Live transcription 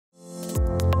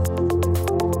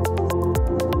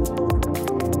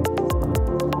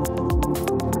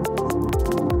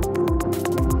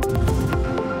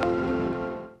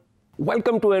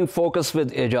Welcome to In Focus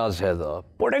with Ijaz Haider.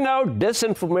 Putting out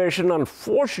disinformation,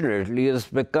 unfortunately, has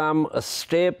become a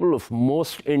staple of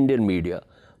most Indian media,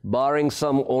 barring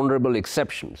some honorable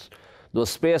exceptions. The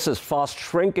space is fast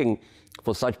shrinking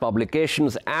for such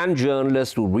publications and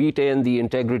journalists who retain the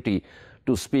integrity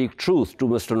to speak truth to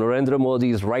Mr. Narendra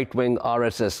Modi's right-wing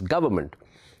RSS government.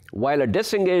 While a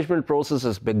disengagement process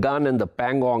has begun in the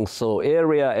Pangong Tso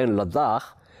area in Ladakh,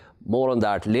 more on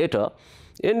that later,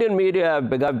 Indian media have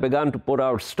begun to put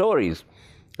out stories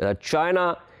that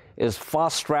China is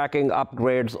fast-tracking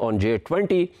upgrades on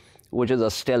J-20, which is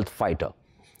a stealth fighter.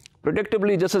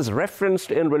 Predictably, this is referenced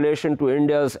in relation to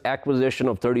India's acquisition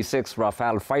of 36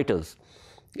 Rafale fighters.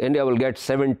 India will get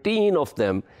 17 of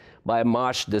them by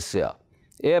March this year.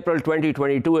 April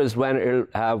 2022 is when it will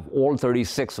have all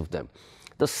 36 of them.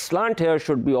 The slant here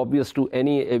should be obvious to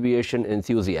any aviation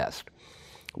enthusiast.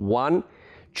 One,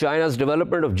 China's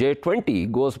development of J-20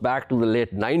 goes back to the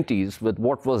late 90s with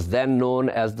what was then known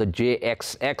as the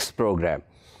JXX program.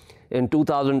 In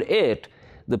 2008,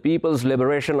 the People's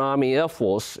Liberation Army Air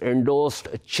Force endorsed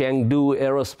Chengdu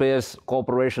Aerospace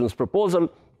Corporation's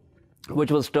proposal,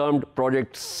 which was termed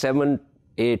Project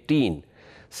 718.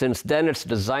 Since then, its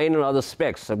design and other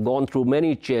specs have gone through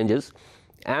many changes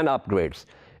and upgrades.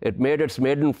 It made its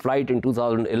maiden flight in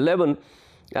 2011,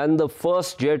 and the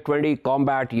first J-20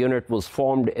 combat unit was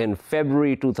formed in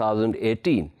February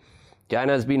 2018.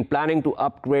 China has been planning to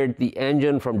upgrade the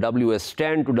engine from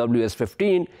WS-10 to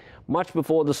WS-15 much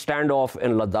before the standoff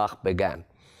in Ladakh began.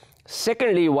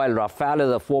 Secondly, while Rafale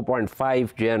is a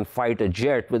 4.5 Gen fighter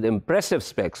jet with impressive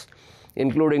specs,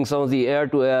 including some of the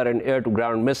air-to-air and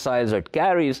air-to-ground missiles it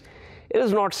carries, it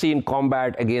has not seen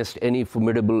combat against any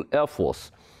formidable air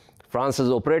force. France has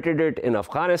operated it in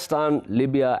Afghanistan,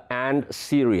 Libya, and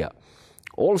Syria.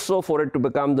 Also, for it to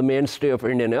become the mainstay of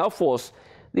Indian Air Force,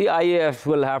 the IAF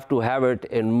will have to have it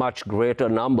in much greater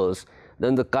numbers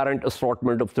than the current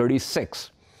assortment of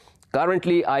 36.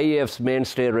 Currently, IAF's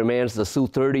mainstay remains the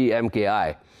Su-30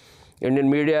 MKI. Indian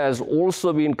media has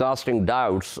also been casting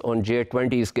doubts on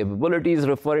J-20's capabilities,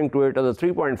 referring to it as a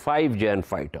 3.5 Gen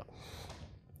fighter.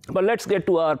 But let's get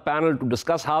to our panel to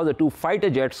discuss how the two fighter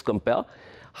jets compare,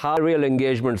 how real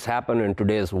engagements happen in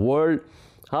today's world,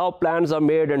 how plans are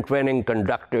made and training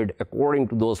conducted according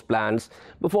to those plans,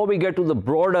 before we get to the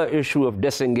broader issue of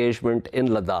disengagement in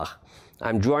Ladakh.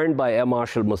 I'm joined by Air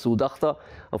Marshal Masood Akhtar,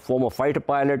 a former fighter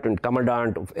pilot and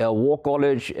commandant of Air War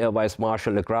College, Air Vice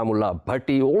Marshal Ikramullah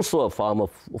Bhatti, also a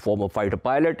former fighter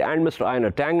pilot, and Mr.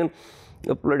 Einar Tangen,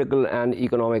 a political and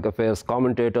economic affairs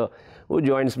commentator who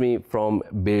joins me from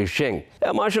Beijing.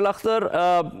 Marshal Akhtar,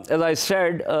 as I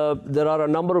said, there are a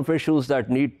number of issues that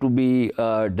need to be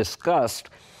discussed.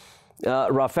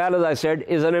 Rafale, as I said,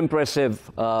 is an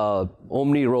impressive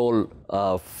omni-role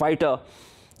fighter.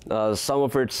 Some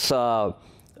of its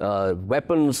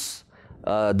weapons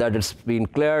that it's been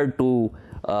cleared to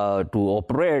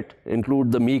operate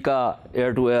include the Mika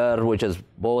air-to-air, which is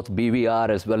both BVR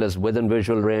as well as within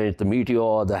visual range, the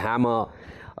Meteor, the Hammer,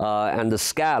 and the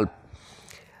Scalp.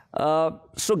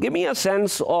 So give me a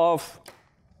sense of,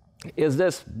 is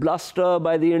this bluster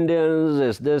by the Indians?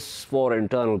 Is this for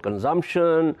internal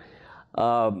consumption?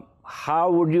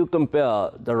 How would you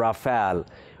compare the Rafale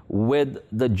with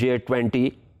the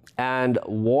J-20? And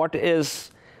what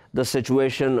is the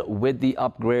situation with the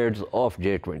upgrades of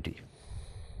J-20?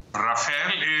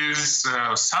 Rafale is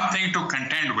something to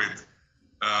contend with.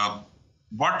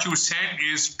 What you said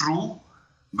is true.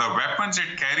 The weapons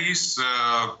it carries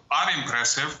are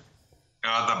impressive.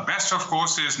 The best, of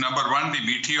course, is number one, the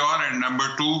Meteor, and number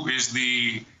two is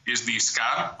the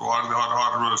Scalp or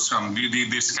the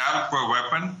Scalp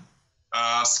weapon.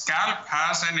 Scalp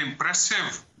has an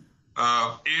impressive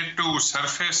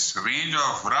air-to-surface range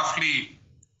of roughly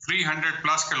 300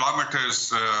 plus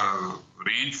kilometers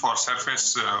range for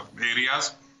surface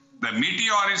areas. The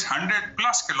Meteor is 100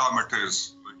 plus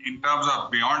kilometers in terms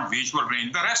of beyond visual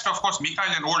range. The rest, of course, Mika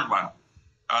is an old one.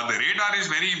 The radar is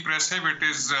very impressive. It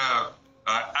is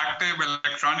active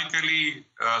electronically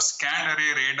scanned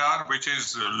array radar, which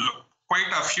is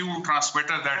quite a few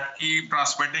transmitters that keep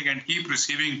transmitting and keep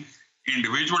receiving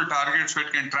individual targets, so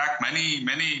it can track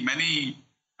many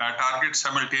targets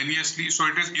simultaneously. So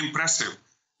it is impressive.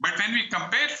 But when we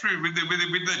compare it with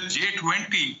the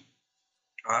J-20,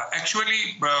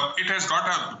 actually,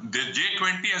 the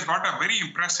J-20 has got a very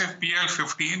impressive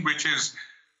PL-15, which is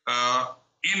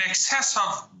in excess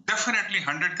of definitely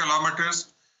 100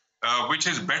 kilometers, which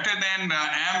is better than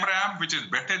AMRAAM, which is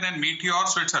better than Meteor,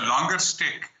 so it's a longer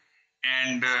stick.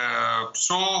 And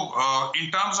so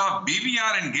in terms of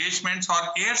BVR engagements or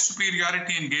air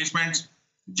superiority engagements,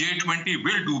 J-20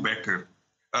 will do better.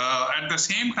 At the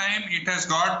same time, it has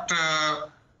got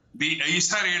the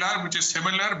AISA radar, which is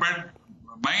similar, but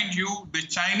mind you, the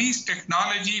Chinese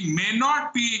technology may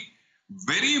not be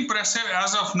very impressive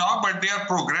as of now, but they are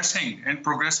progressing and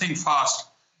progressing fast.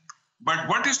 But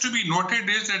what is to be noted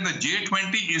is that the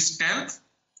J-20 is stealth.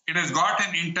 It has got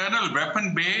an internal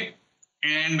weapon bay,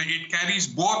 and it carries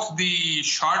both the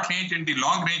short-range and the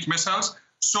long-range missiles.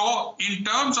 So in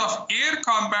terms of air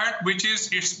combat, which is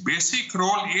its basic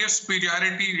role, air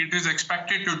superiority, it is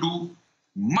expected to do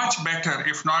much better,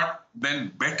 if not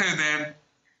then better than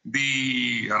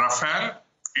the Rafale.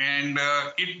 And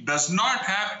it does not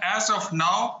have, as of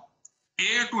now,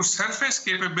 air-to-surface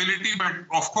capability, but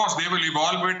of course they will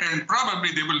evolve it, and probably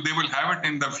they will have it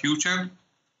in the future.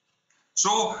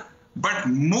 So, but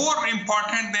more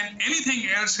important than anything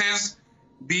else is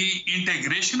the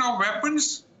integration of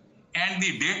weapons and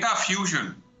the data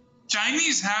fusion.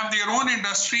 Chinese have their own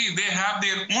industry, they have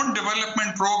their own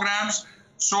development programs,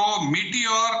 so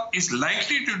Meteor is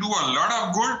likely to do a lot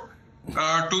of good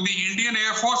to the Indian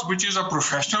Air Force, which is a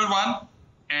professional one,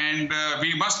 and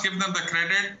we must give them the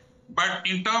credit. But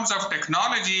in terms of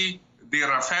technology, the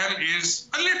Rafale is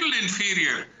a little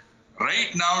inferior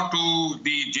right now to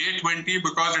the J-20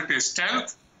 because it is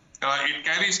stealth. It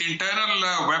carries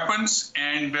internal weapons,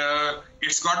 and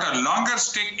it's got a longer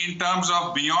stick in terms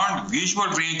of beyond visual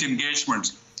range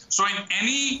engagements. So in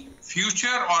any future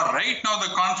or right now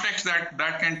the conflicts that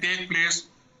can take place,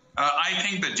 I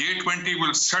think the J-20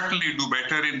 will certainly do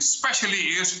better in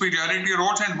especially air superiority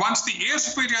roles. And once the air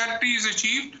superiority is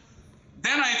achieved,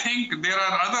 then I think there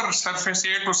are other surface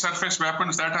air-to-surface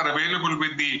weapons that are available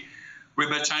with the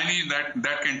Chinese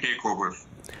that can take over.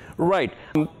 Right.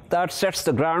 That sets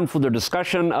the ground for the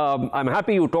discussion. I'm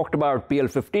happy you talked about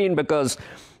PL-15 because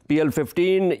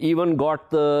PL-15 even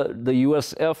got the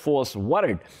US Air Force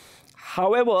worried.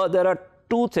 However, there are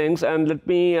two things, and let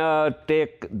me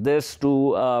take this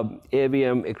to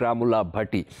AVM Ikramullah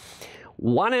Bhatti.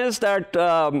 One is that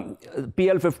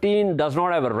PL-15 does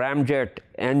not have a ramjet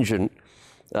engine,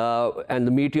 and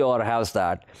the Meteor has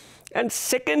that. And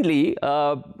secondly,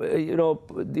 the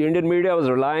Indian media was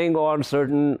relying on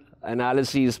certain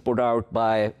analyses put out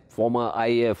by former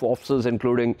IAF officers,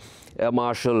 including Air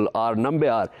Marshal R.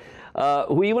 Nambiar,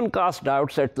 who even cast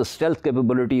doubts at the stealth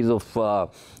capabilities of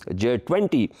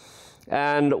J-20,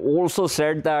 and also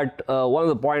said that one of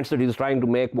the points that he was trying to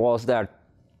make was that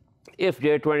if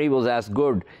J-20 was as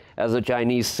good as the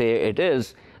Chinese say it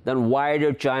is, then why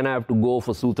did China have to go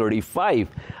for Su-35?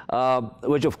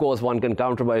 Which, of course, one can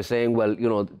counter by saying, well,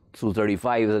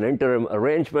 Su-35 is an interim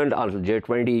arrangement until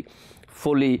J-20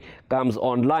 fully comes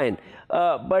online.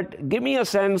 But give me a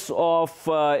sense of,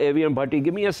 AVM Bhatti,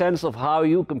 give me a sense of how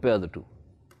you compare the two.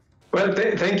 Well,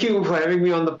 thank you for having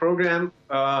me on the program.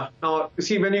 Now, you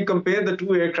see, when you compare the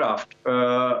two aircraft,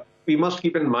 we must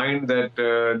keep in mind that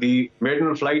the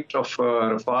maiden flight of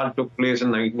Rafale took place in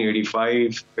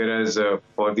 1985, whereas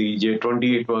for the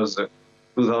J-20 it was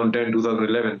 2010,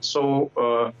 2011.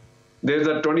 So there's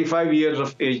a 25 years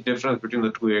of age difference between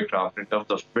the two aircraft in terms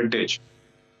of vintage.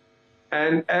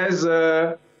 And as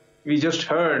we just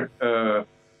heard,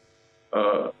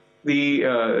 the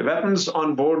weapons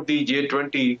on board the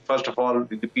J-20, first of all,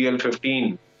 the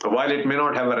PL-15, while it may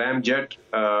not have a ramjet,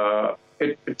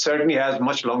 it certainly has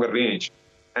much longer range.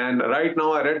 And right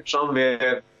now I read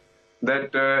somewhere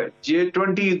that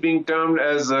J-20 is being termed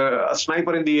as a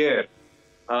sniper in the air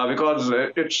because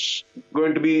it's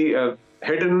going to be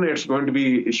hidden, it's going to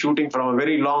be shooting from a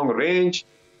very long range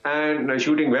and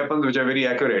shooting weapons which are very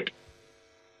accurate.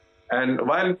 And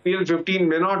while PL-15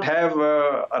 may not have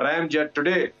a ramjet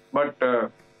today, but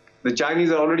the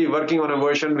Chinese are already working on a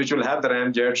version which will have the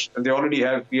ramjets, and they already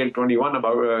have PL-21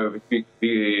 about we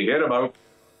hear about.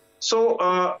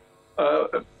 So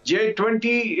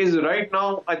J-20 is right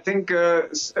now, I think,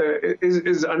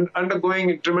 is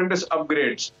undergoing tremendous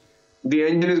upgrades. The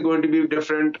engine is going to be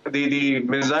different. The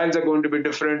missiles are going to be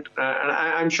different, and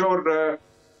I'm sure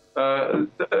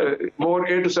more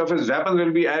air-to-surface weapons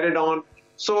will be added on,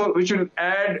 so which will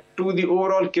add to the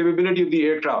overall capability of the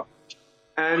aircraft.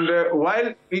 And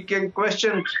while we can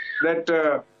question that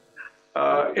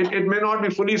it may not be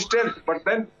fully stealth, but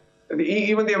then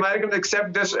even the Americans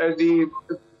accept this as the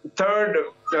third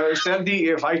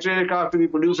stealthy fighter aircraft to be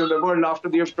produced in the world after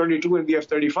the F-22 and the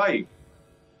F-35.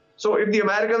 So if the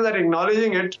Americans are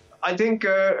acknowledging it, I think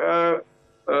it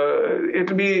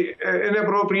will be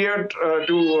inappropriate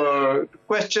to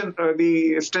question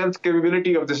the stealth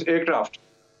capability of this aircraft.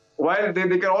 While they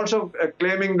can also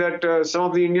claiming that some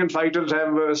of the Indian fighters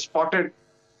have spotted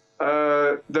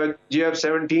the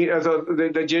JF-17, so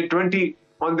the J-20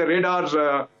 on the radars,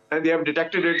 and they have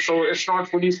detected it, so it's not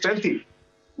fully stealthy.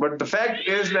 But the fact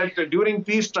is that during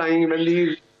peacetime, when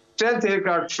the stealth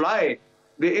aircraft fly,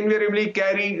 they invariably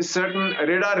carry certain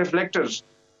radar reflectors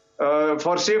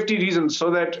for safety reasons, so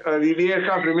that the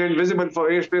aircraft remain visible for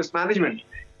airspace management.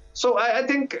 So I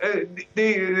think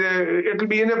it will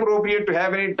be inappropriate to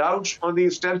have any doubts on the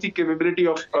stealthy capability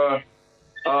of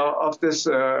this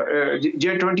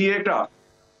J-20 aircraft.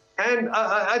 And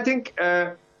I think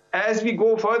as we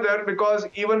go further, because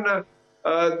even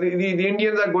the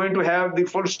Indians are going to have the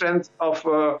full strength of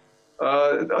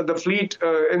the fleet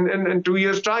in 2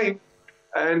 years' time,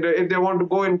 and if they want to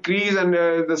go increase and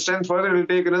the strength further, it will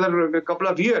take another couple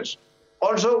of years.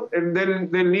 Also,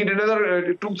 they'll need another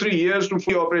 2-3 years to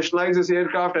fully operationalize this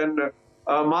aircraft and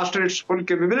master its full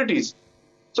capabilities.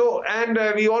 So, and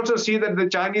we also see that the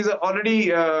Chinese are already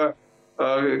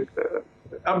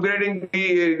upgrading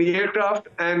the aircraft,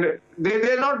 and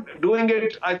they're not doing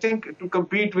it, I think, to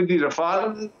compete with the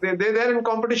Rafale. They're in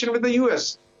competition with the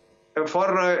US for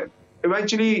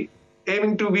eventually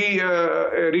aiming to be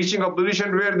reaching a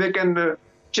position where they can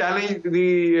challenge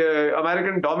the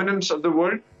American dominance of the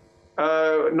world,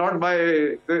 not by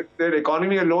their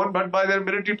economy alone, but by their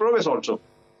military prowess also.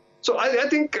 So I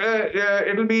think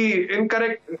it will be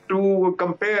incorrect to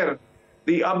compare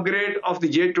the upgrade of the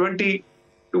J-20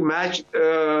 to match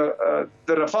the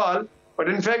Rafale, but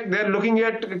in fact they're looking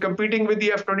at competing with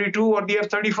the F-22 or the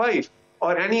F-35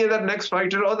 or any other next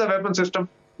fighter or the weapon system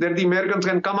that the Americans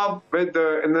can come up with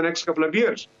in the next couple of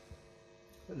years.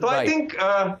 So right. I think,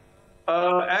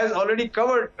 as already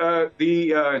covered,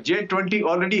 the J-20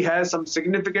 already has some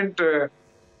significant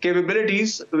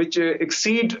capabilities which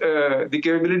exceed the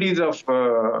capabilities of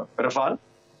Rafale.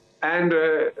 And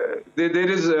there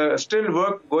is still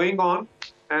work going on.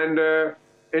 And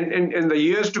in the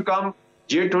years to come,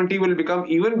 J-20 will become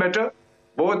even better,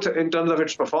 both in terms of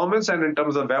its performance and in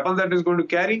terms of weapons that is going to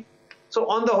carry. So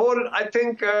on the whole, I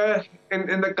think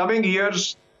in the coming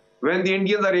years, when the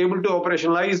Indians are able to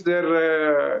operationalize their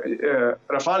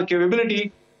Rafale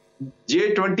capability,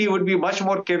 J-20 would be much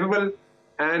more capable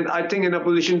and I think in a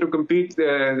position to compete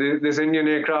this Indian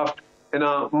aircraft in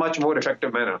a much more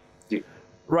effective manner.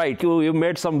 Right. You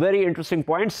made some very interesting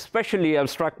points, especially I'm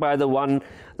struck by the one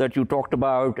that you talked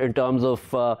about in terms of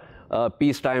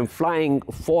peacetime flying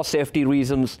for safety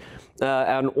reasons,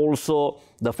 and also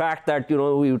the fact that,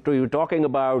 you're talking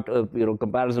about,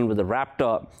 comparison with the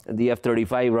Raptor and the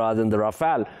F-35 rather than the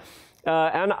Rafale.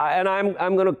 And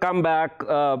I'm going to come back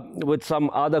with some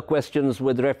other questions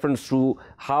with reference to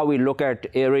how we look at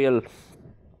aerial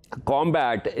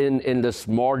combat in this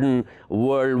modern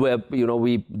world where,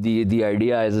 the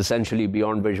idea is essentially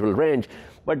beyond visual range.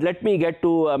 But let me get to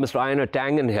Mr. Einar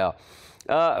Tangen here.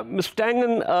 Mr.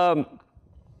 Tangen,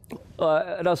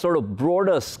 at a sort of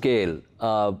broader scale,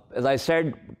 as I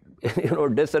said,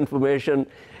 disinformation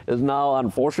is now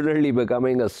unfortunately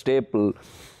becoming a staple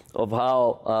of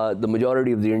how the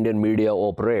majority of the Indian media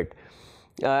operate.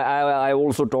 I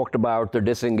also talked about the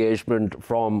disengagement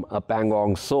from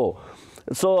Pangong Tso.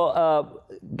 So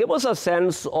give us a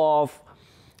sense of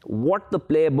what the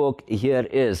playbook here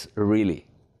is, really.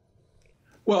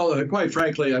 Well, quite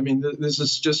frankly, I mean, this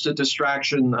is just a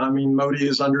distraction. I mean, Modi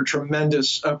is under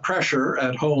tremendous pressure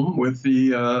at home with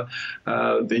the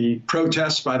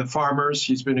protests by the farmers.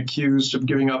 He's been accused of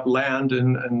giving up land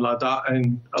in Ladakh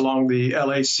and along the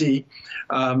LAC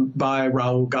by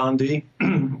Rahul Gandhi.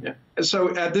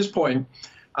 So at this point,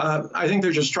 I think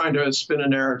they're just trying to spin a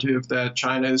narrative that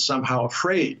China is somehow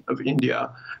afraid of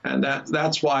India, and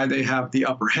that's why they have the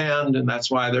upper hand, and that's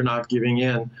why they're not giving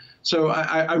in. So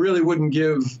I really wouldn't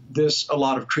give this a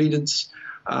lot of credence.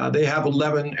 They have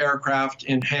 11 aircraft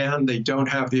in hand. They don't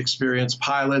have the experienced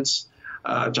pilots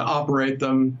to operate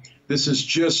them. This is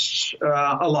just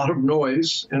a lot of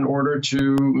noise in order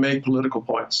to make political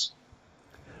points.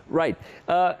 Right.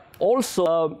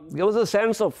 Also, there was a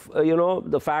sense of,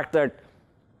 the fact that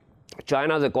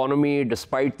China's economy,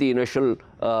 despite the initial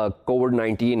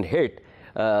COVID-19 hit,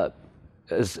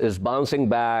 is bouncing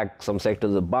back. Some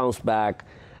sectors have bounced back.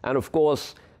 And of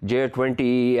course,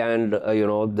 J-20 and,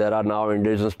 there are now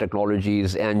indigenous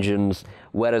technologies, engines,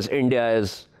 whereas India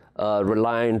is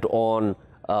reliant on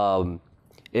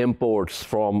imports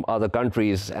from other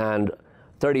countries. And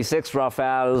 36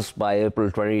 Rafales by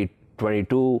April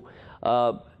 2022.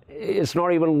 It's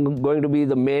not even going to be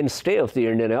the mainstay of the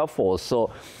Indian Air Force.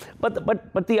 So,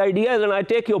 but the idea is, and I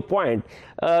take your point,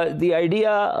 the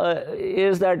idea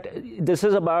is that this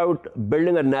is about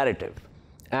building a narrative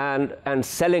and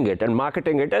selling it and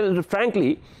marketing it. And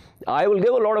frankly, I will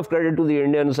give a lot of credit to the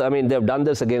Indians. I mean, they've done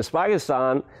this against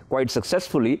Pakistan quite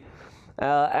successfully.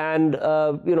 and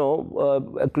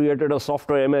created a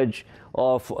softer image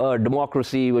of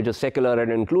democracy, which is secular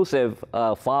and inclusive.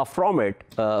 Far from it,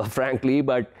 frankly,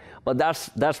 but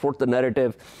that's what the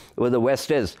narrative with the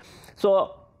West is.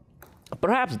 So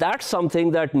perhaps that's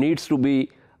something that needs to be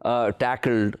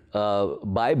tackled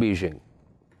by Beijing.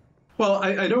 Well,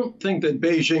 I don't think that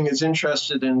Beijing is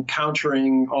interested in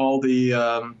countering all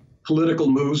the political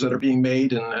moves that are being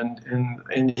made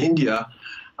in India.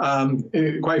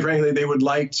 Quite frankly, they would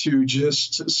like to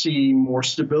just see more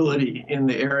stability in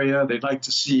the area. They'd like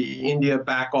to see India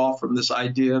back off from this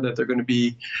idea that they're going to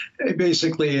be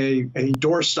basically a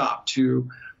doorstop to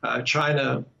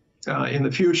China in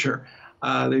the future.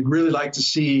 They'd really like to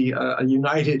see a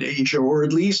united Asia, or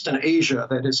at least an Asia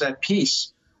that is at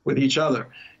peace with each other.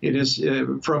 It is,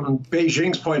 from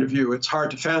Beijing's point of view, it's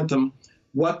hard to fathom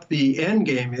what the end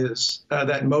game is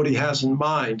that Modi has in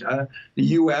mind. The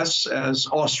U.S., as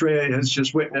Australia has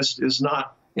just witnessed, is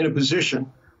not in a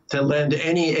position to lend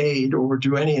any aid or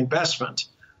do any investment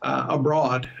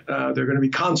abroad. They're going to be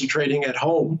concentrating at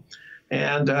home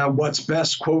and what's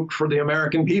best, quote, for the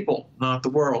American people, not the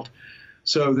world.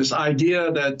 So this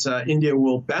idea that India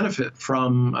will benefit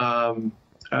from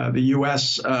the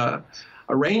U.S.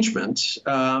 arrangement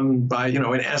by,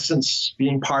 in essence,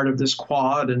 being part of this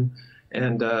Quad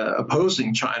and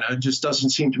opposing China just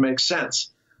doesn't seem to make sense.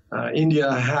 India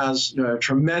has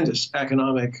tremendous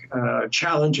economic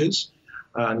challenges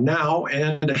now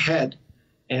and ahead,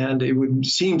 and it would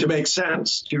seem to make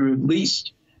sense to at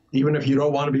least, even if you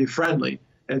don't want to be friendly,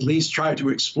 at least try to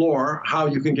explore how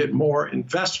you can get more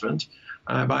investment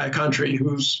by a country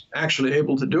who's actually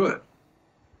able to do it.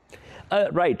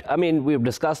 Right. I mean, we've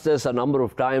discussed this a number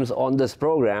of times on this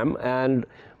program, and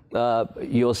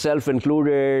yourself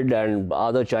included and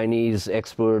other Chinese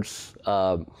experts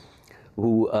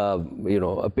who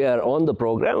appear on the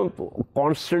program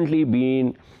constantly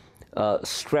been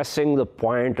stressing the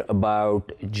point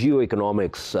about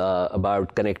geoeconomics,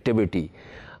 about connectivity.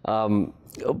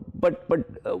 But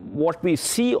what we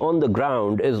see on the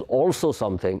ground is also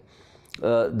something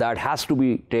that has to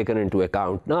be taken into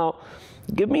account. Now,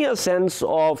 give me a sense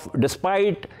of,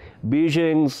 despite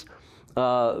Beijing's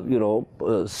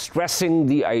stressing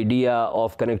the idea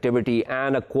of connectivity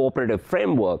and a cooperative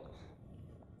framework,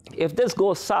 if this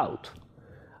goes south,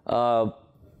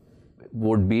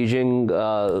 would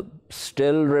Beijing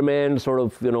still remain sort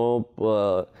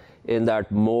of, in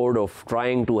that mode of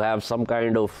trying to have some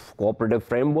kind of cooperative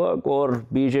framework, or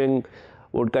Beijing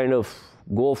would kind of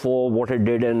go for what it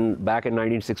did back in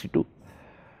 1962?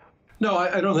 No,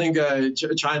 I don't think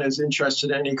China is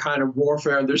interested in any kind of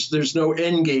warfare. There's no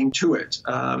end game to it.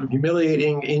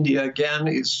 Humiliating India again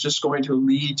is just going to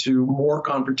lead to more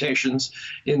confrontations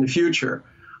in the future.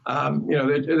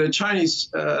 The Chinese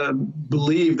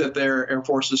believe that their air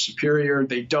force is superior.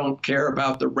 They don't care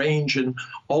about the range and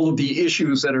all of the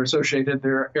issues that are associated.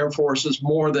 Their air force is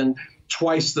more than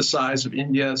twice the size of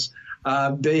India's.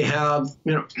 They have,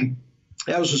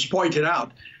 as was pointed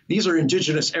out, these are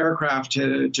indigenous aircraft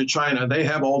to China. They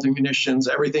have all the munitions,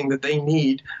 everything that they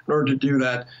need in order to do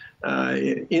that.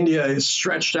 India is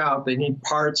stretched out. They need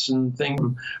parts and things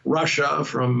from Russia,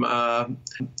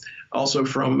 also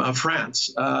from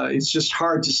France. It's just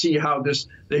hard to see how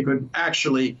they could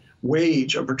actually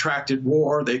wage a protracted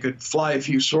war. They could fly a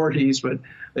few sorties, but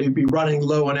they'd be running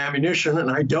low on ammunition. And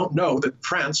I don't know that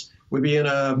France would be in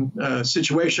a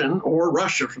situation, or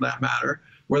Russia for that matter,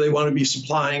 where they want to be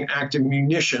supplying active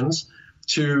munitions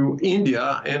to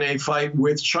India in a fight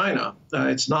with China.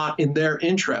 It's not in their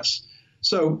interest.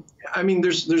 So, I mean,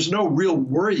 there's no real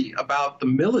worry about the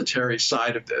military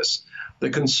side of this. The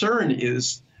concern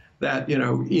is that,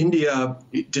 India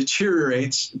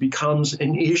deteriorates, becomes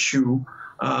an issue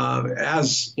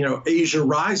as, Asia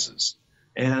rises.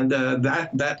 And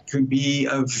that could be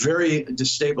very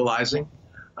destabilizing.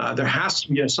 There has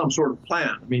to be some sort of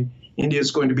plan. I mean, India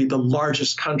is going to be the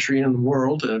largest country in the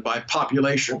world by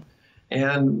population,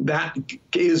 and that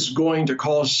is going to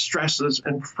cause stresses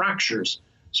and fractures.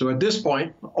 So at this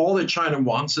point, all that China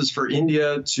wants is for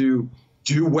India to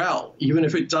do well, even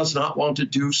if it does not want to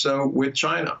do so with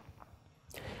China.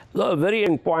 Very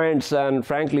interesting points, and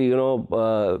frankly,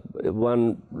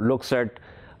 one looks at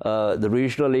the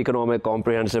Regional Economic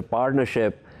Comprehensive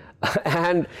Partnership,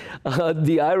 and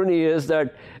the irony is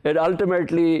that it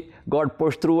ultimately got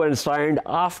pushed through and signed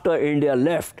after India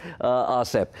left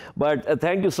RCEP. But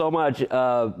thank you so much,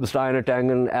 Mr.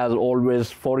 Eijner-Tangen, as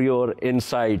always, for your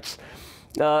insights.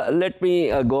 Let me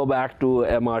go back to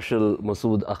Air Marshal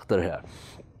Masood Akhtar here.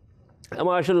 Air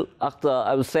Marshal Akhtar,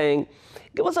 I was saying,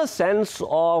 give us a sense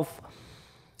of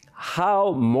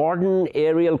how modern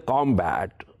aerial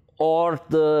combat or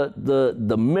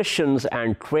the missions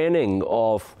and training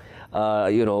of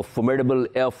formidable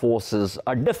air forces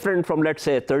are different from, let's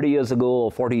say, 30 years ago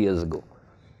or 40 years ago?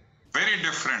 Very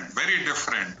different, very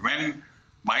different. When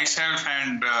myself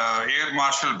and Air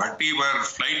Marshal Bhatti were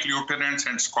flight lieutenants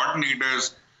and squad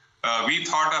leaders, we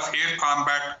thought of air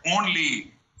combat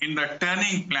only in the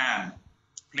turning plane,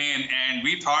 and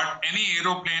we thought any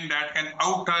aeroplane that can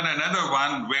outturn another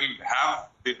one will have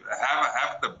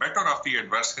the better of the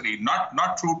adversary.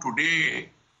 Not true today.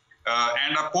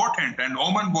 And a portent, and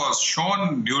omen was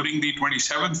shown during the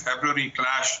 27th February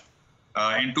clash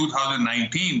in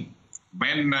 2019,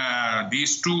 when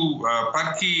these two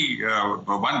Perky,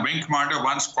 one wing commander,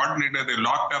 one squad leader, they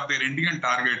locked up their Indian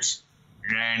targets,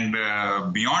 and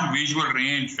beyond visual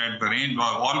range, at the range of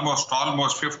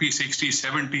almost 50, 60,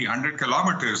 70, 100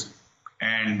 kilometers,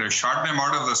 and shot them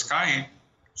out of the sky.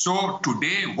 So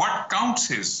today, what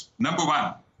counts is, number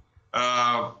one,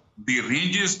 the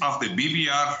ranges of the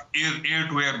BBR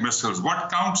air-to-air missiles. What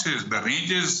counts is the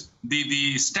ranges,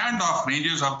 the standoff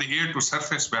ranges of the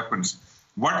air-to-surface weapons.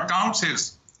 What counts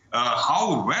is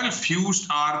how well fused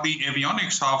are the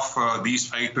avionics of these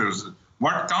fighters.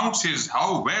 What counts is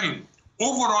how well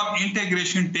overall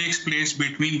integration takes place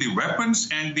between the weapons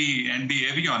and the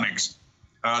avionics.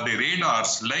 The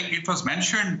radars, like it was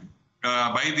mentioned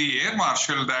by the Air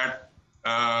Marshal, that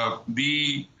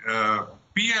the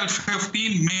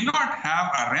PL-15 may not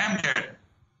have a ramjet,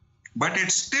 but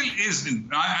it still is,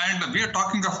 and we are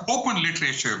talking of open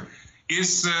literature,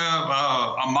 is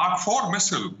a Mark IV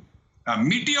missile.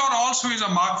 Meteor also is a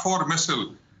Mark IV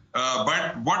missile.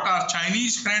 But what our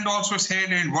Chinese friend also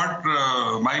said, and what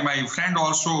my friend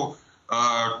also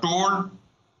told,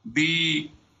 the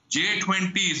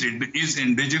J-20 is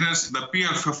indigenous, the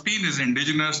PL-15 is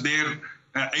indigenous, their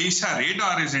AISA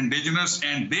radar is indigenous,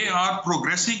 and they are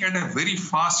progressing at a very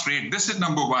fast rate. This is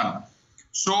number one.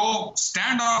 So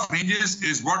standoff ranges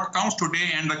is what counts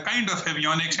today, and the kind of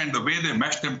avionics and the way they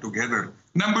mesh them together.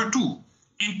 Number two,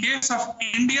 in case of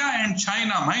India and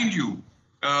China, mind you,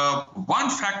 one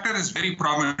factor is very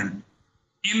prominent.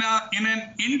 In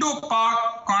an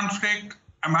Indo-Pak conflict,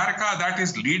 America, that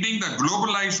is leading the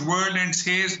globalized world, and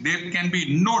says there can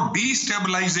be no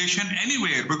destabilization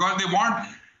anywhere because they want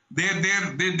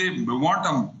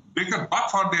a bigger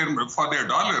buck for their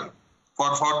dollar,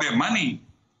 for their money.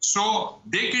 So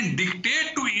they can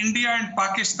dictate to India and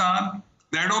Pakistan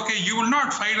that, okay, you will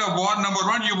not fight a war. Number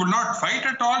one, you will not fight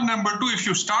at all. Number two, if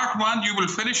you start one, you will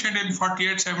finish it in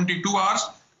 48, 72 hours.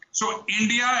 So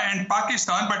India and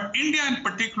Pakistan, but India in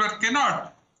particular,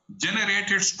 cannot generate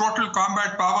its total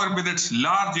combat power with its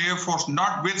large air force,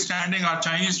 notwithstanding our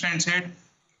Chinese friends said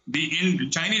the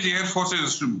Chinese air force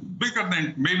is bigger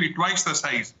than maybe twice the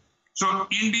size. So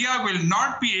India will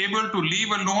not be able to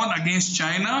leave alone against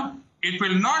China. It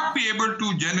will not be able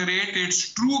to generate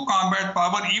its true combat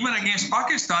power even against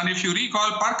Pakistan. If you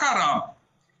recall Parkaram,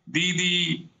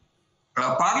 the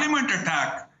parliament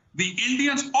attack, the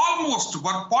Indians almost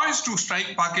were poised to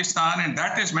strike Pakistan, and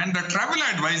that is when the travel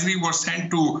advisory was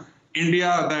sent to India,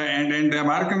 and the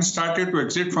Americans started to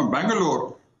exit from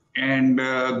Bangalore, and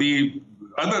the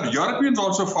other Europeans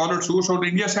also followed suit. So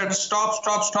India said, stop,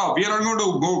 stop, stop. We are not going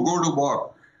to go to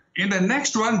war. In the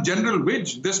next one, General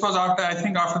Widge, this was after, I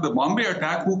think, after the Bombay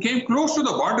attack, who came close to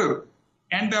the border,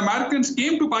 and the Americans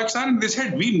came to Pakistan and they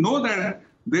said, we know that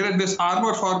there is this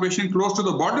armor formation close to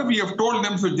the border. We have told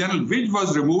them. So General Widge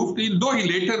was removed, though he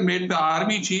later made the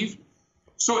army chief.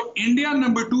 So India,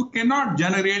 number two, cannot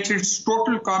generate its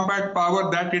total combat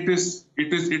power that it is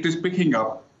picking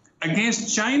up.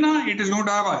 Against China, it is going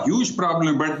to have a huge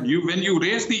problem. But when you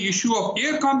raise the issue of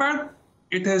air combat,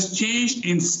 it has changed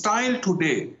in style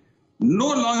today. No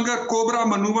longer Cobra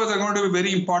maneuvers are going to be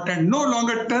very important. No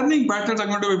longer turning battles are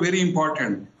going to be very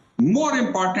important. More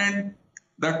important,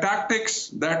 the tactics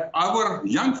that our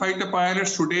young fighter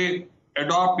pilots today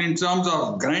adopt in terms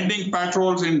of grinding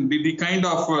patrols in the kind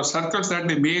of circles that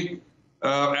they make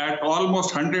at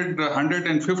almost 100,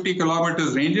 150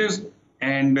 kilometers ranges,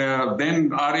 and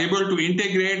then are able to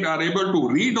integrate, are able to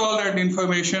read all that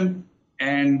information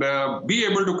and be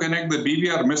able to connect the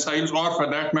BBR missiles, or for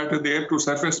that matter, the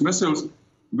air-to-surface missiles,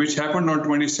 which happened on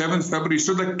 27th February.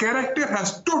 So the character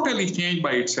has totally changed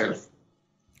by itself.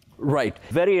 Right.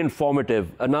 Very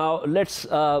informative. Now let's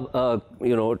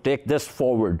take this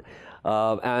forward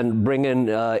and bring in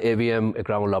AVM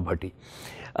Ikramullah Bhatti.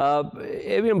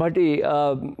 AVM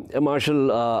Bhatti, Marshal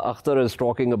Akhtar is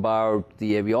talking about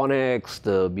the avionics,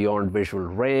 the beyond visual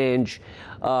range.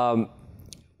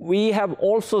 We have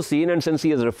also seen, and since he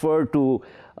has referred to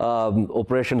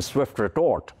Operation Swift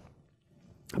Retort,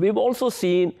 we've also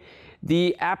seen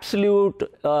the absolute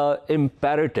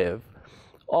imperative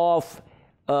of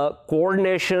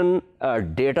coordination,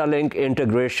 data link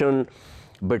integration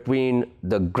between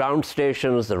the ground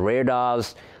stations, the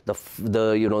radars,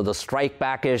 the strike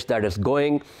package that is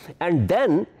going, and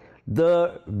then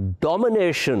the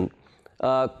domination,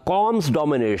 comms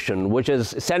domination, which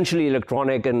is essentially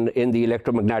electronic in the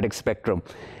electromagnetic spectrum.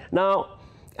 Now,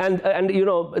 and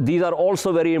these are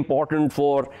also very important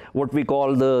for what we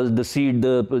call the seed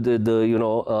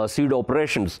seed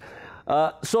operations.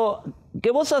 So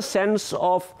give us a sense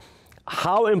of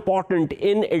how important,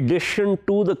 in addition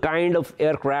to the kind of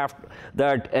aircraft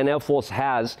that an Air Force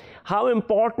has, how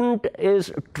important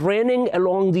is training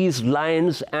along these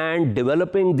lines and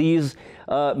developing these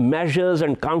measures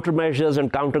and countermeasures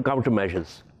and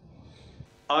countermeasures?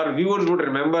 Our viewers would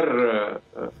remember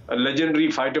a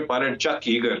legendary fighter pilot, Chuck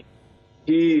Yeager.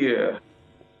 He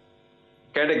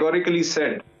categorically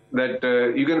said that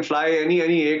you can fly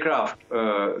any aircraft,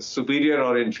 superior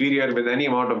or inferior, with any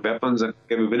amount of weapons and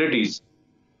capabilities.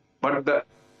 But the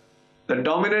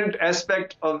dominant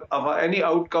aspect of any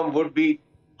outcome would be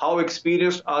how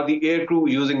experienced are the aircrew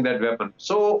using that weapon.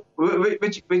 So,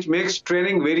 which makes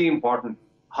training very important.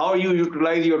 How you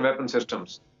utilize your weapon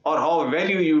systems, or how well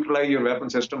you utilize your weapon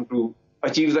system to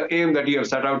achieve the aim that you have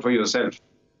set out for yourself.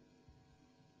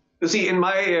 You see, in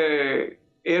my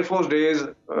Air Force days,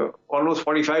 almost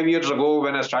 45 years ago,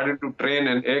 when I started to train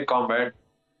in air combat,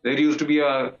 there used to be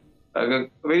a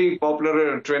very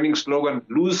popular training slogan: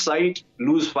 lose sight,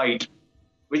 lose fight,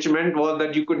 which meant was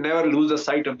that you could never lose the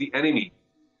sight of the enemy.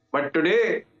 But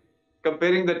today,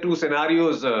 comparing the two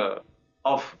scenarios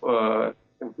of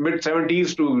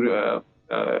mid-70s to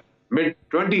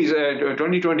mid-20s,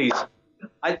 2020s,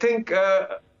 I think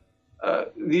the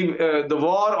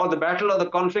war or the battle or the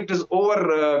conflict is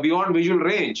over beyond visual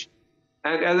range.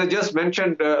 And as I just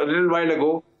mentioned a little while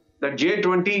ago, that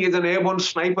J-20 is an airborne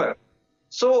sniper.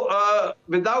 So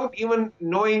without even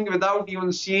knowing, without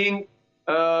even seeing,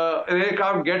 an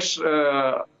aircraft gets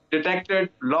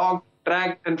detected, logged,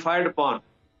 tracked, and fired upon,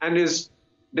 and is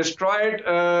destroyed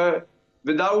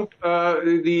without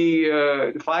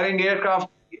the firing aircraft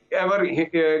ever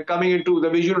coming into the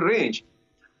visual range.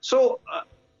 So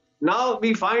now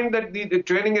we find that the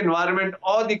training environment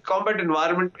or the combat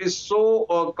environment is so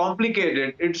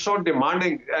complicated, it's so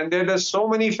demanding, and there are so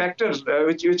many factors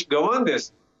which govern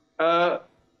this.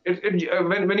 When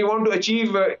you want to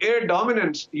achieve air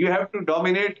dominance, you have to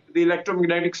dominate the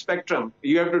electromagnetic spectrum.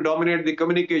 You have to dominate the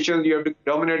communications. You have to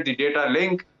dominate the data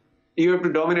link. You have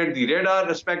to dominate the radar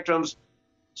spectrums.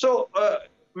 So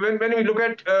when we look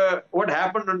at what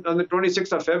happened on the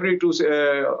 26th of February,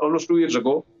 almost 2 years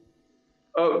ago,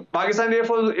 Pakistan Air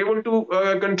Force was able to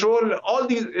control all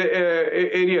these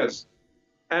areas.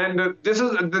 And this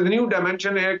is the new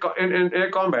dimension in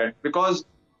air combat, because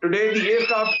today the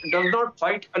aircraft does not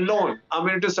fight alone. I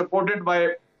mean, it is supported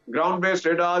by ground-based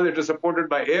radars, it is supported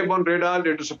by airborne radars,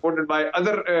 it is supported by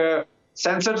other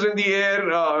sensors in the air,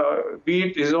 be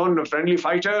it his own friendly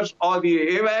fighters or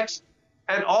the AWACS,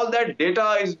 and all that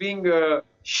data is being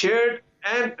shared,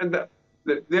 and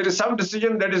there is some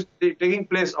decision that is taking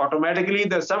place automatically.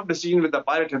 There's some decision that the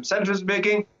pilot himself is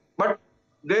making, but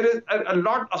there is a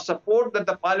lot of support that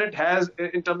the pilot has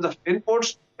in terms of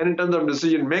inputs and in terms of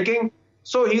decision making.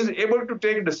 So he's able to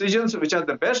take decisions which are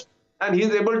the best, and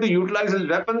he's able to utilize his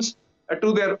weapons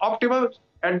to their optimum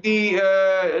at the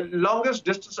longest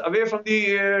distance away from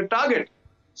the target.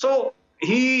 So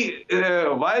he,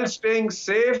 while staying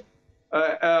safe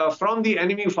from the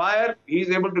enemy fire, he's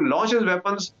able to launch his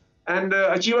weapons and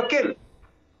achieve a kill.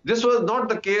 This was not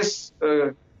the case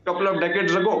a couple of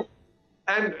decades ago.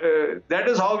 And that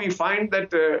is how we find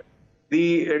that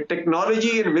the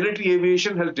technology in military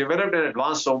aviation has developed and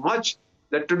advanced so much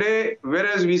that today,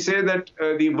 whereas we say that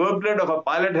the workload of a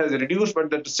pilot has reduced,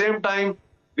 but at the same time,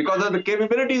 because of the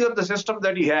capabilities of the system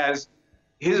that he has,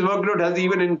 his workload has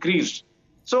even increased.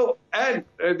 So, and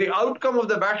the outcome of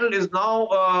the battle is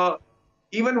now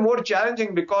even more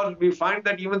challenging, because we find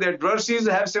that even the adversaries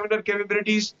have similar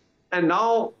capabilities, and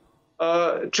now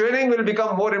training will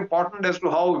become more important as to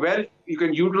how well you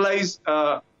can utilize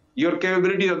your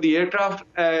capabilities of the aircraft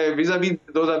vis-a-vis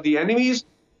those of the enemies.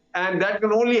 And that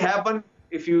can only happen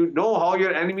if you know how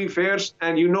your enemy fares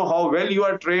and you know how well you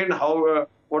are trained, how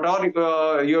what all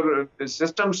your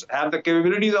systems have the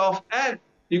capabilities of, and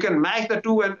you can match the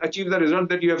two and achieve the result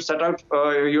that you have set out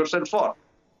yourself for.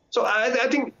 So I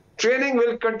think training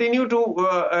will continue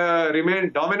to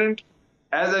remain dominant,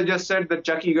 as I just said, that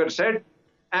Chuck Yeager said.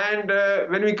 And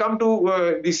when we come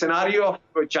to the scenario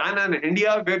of China and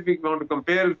India, where we want to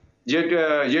compare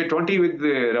J-20 with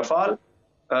the Rafale,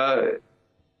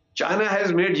 China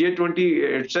has made J-20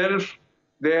 itself.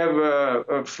 They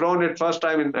have flown it first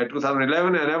time in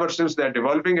 2011, and ever since they're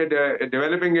developing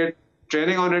it,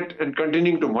 training on it, and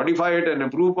continuing to modify it and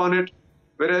improve on it.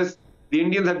 Whereas the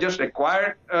Indians have just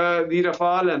acquired the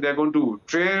Rafale, and they're going to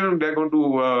train, they're going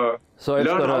to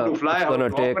learn how to fly, how to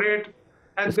operate.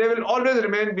 And they will always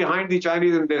remain behind the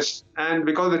Chinese in this. And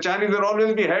because the Chinese will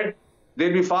always be ahead,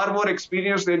 they'll be far more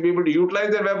experienced, they'll be able to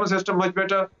utilize their weapon system much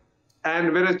better.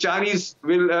 And whereas Chinese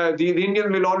will, the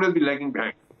Indians will always be lagging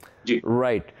behind.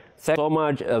 Right. Thank you so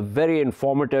much. A very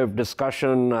informative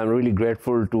discussion. I'm really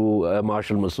grateful to Air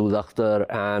Marshal Masood Akhtar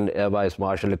and Air Vice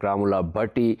Marshal Ikramullah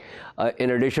Bhatti.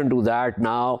 In addition to that,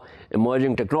 now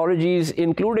emerging technologies,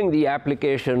 including the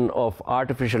application of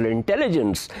artificial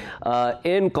intelligence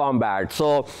in combat.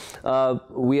 So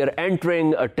we are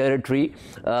entering a territory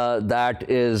that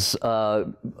is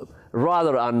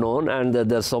rather unknown, and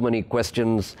there's so many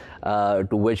questions to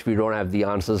which we don't have the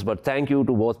answers. But thank you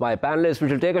to both my panelists. We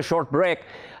shall take a short break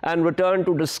and return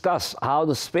to discuss how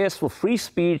the space for free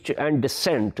speech and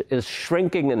dissent is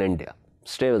shrinking in India.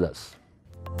 Stay with us.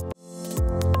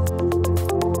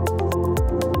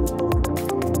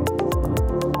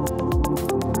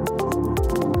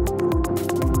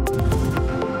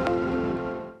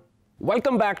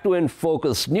 Welcome back to In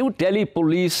Focus. New Delhi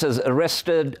police has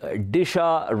arrested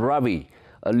Disha Ravi,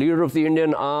 a leader of the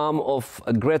Indian arm of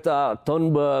Greta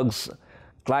Thunberg's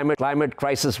climate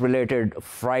crisis-related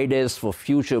Fridays for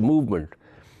Future movement.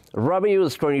 Ravi, who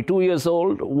is 22 years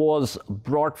old, was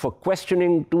brought for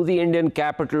questioning to the Indian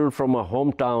capital from her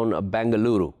hometown,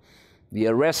 Bengaluru. The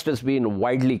arrest has been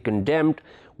widely condemned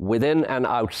within and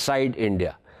outside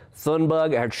India.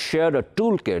 Thunberg had shared a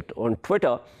toolkit on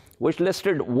Twitter which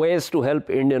listed ways to help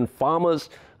Indian farmers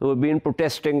who have been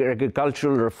protesting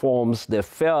agricultural reforms they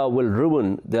fear will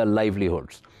ruin their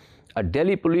livelihoods. A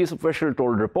Delhi police official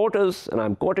told reporters, and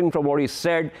I'm quoting from what he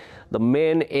said, the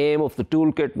main aim of the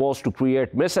toolkit was to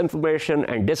create misinformation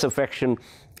and disaffection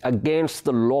against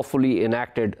the lawfully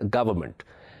enacted government.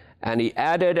 And he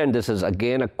added, and this is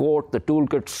again a quote, the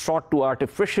toolkit sought to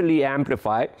artificially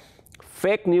amplify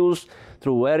fake news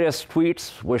through various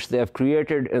tweets which they have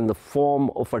created in the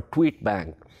form of a tweet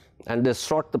bank. And they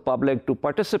sought the public to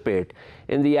participate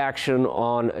in the action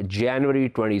on January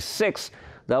 26.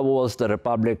 That was the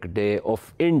Republic Day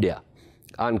of India,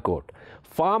 unquote.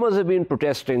 Farmers have been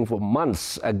protesting for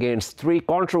months against three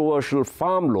controversial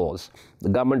farm laws. The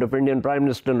government of Indian Prime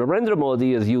Minister Narendra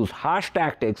Modi has used harsh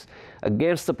tactics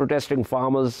against the protesting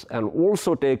farmers and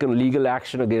also taken legal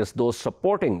action against those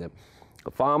supporting them.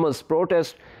 The farmers'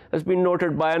 protest has been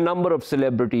noted by a number of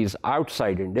celebrities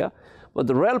outside India. But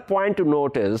the real point to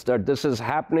note is that this is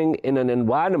happening in an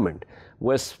environment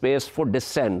where space for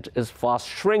dissent is fast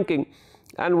shrinking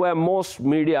and where most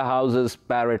media houses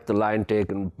parrot the line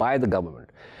taken by the government.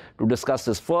 To discuss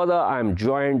this further, I am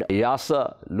joined by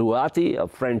Yasser Louati, a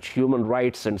French human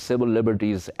rights and civil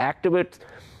liberties activist,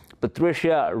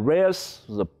 Patricia Reyes,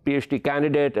 who's a PhD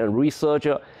candidate and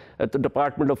researcher at the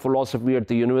Department of Philosophy at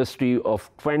the University of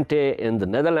Twente in the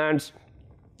Netherlands,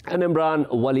 and Imran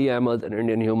Wali Ahmed, an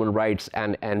Indian human rights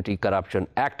and anti-corruption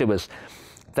activist.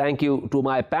 Thank you to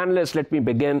my panelists. Let me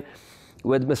begin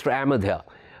with Mr. Ahmed here.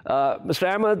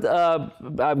 Mr. Ahmed,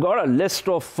 I've got a list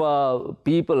of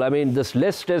people. I mean, this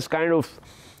list is kind of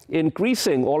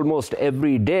increasing almost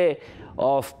every day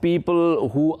of people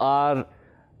who are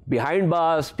behind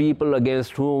bars, people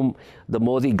against whom the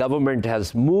Modi government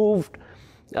has moved.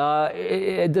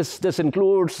 This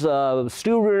includes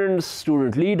students,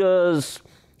 student leaders,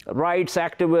 rights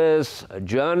activists,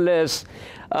 journalists.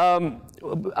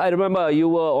 I remember you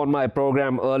were on my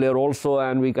program earlier also,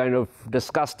 and we kind of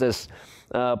discussed this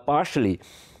partially.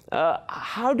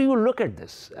 How do you look at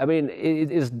this? I mean,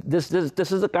 this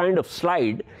is the kind of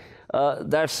slide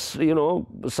that's, you know,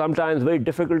 sometimes very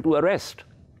difficult to arrest.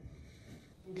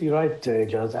 You're right,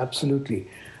 Ijaz, absolutely.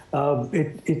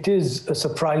 It is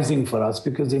surprising for us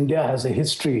because India has a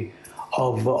history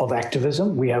of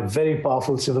activism. We have very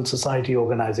powerful civil society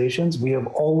organizations. We have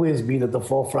always been at the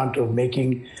forefront of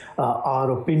making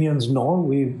our opinions known.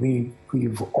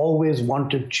 We've always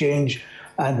wanted change,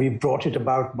 and we brought it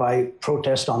about by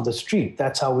protest on the street.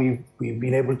 That's how we've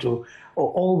been able to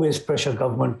always pressure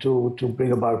government to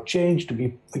bring about change,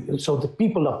 so the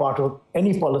people are part of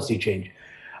any policy change.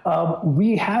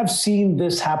 We have seen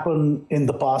this happen in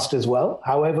the past as well.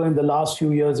 However, in the last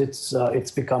few years,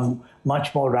 it's become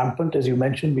much more rampant. As you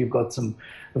mentioned, we've got some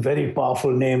very powerful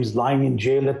names lying in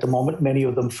jail at the moment, many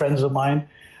of them friends of mine,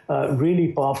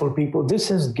 really powerful people. This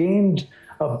has gained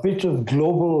a bit of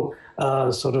global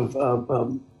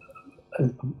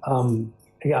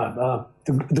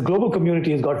the global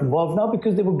community has got involved now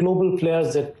because there were global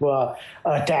players that were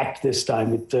attacked this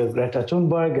time with Greta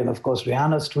Thunberg and, of course,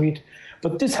 Rihanna's tweet.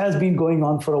 But this has been going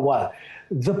on for a while.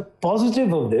 The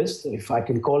positive of this, if I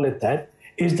can call it that,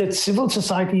 is that civil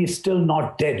society is still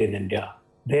not dead in India.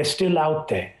 They're still out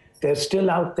there. They're still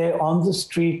out there on the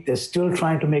street. They're still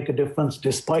trying to make a difference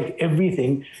despite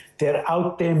everything. They're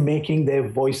out there making their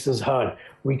voices heard.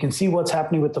 We can see what's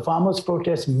happening with the farmers'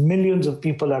 protests. Millions of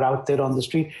people are out there on the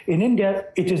street. In India,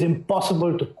 it is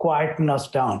impossible to quieten us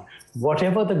down.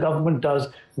 Whatever the government does,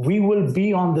 we will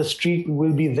be on the street.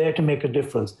 We'll be there to make a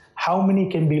difference. How many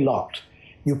can be locked?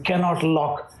 You cannot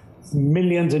lock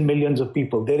millions and millions of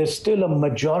people. There is still a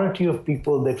majority of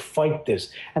people that fight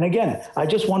this. And again, I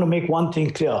just want to make one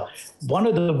thing clear. One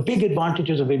of the big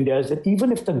advantages of India is that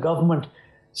even if the government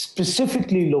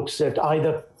specifically looks at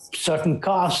either certain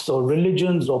castes or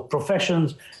religions or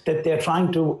professions that they're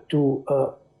trying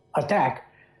to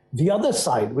attack, the other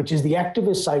side, which is the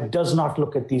activist side, does not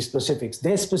look at these specifics.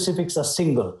 Their specifics are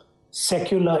single,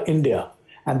 secular India.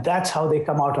 And that's how they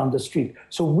come out on the street.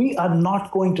 So we are not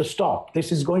going to stop.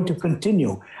 This is going to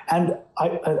continue. And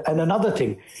another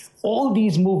thing, all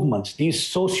these movements, these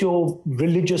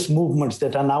socio-religious movements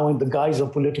that are now in the guise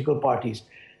of political parties,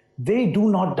 they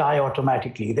do not die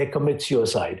automatically. They commit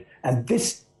suicide. And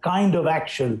this kind of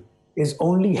action is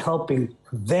only helping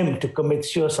them to commit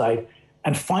suicide.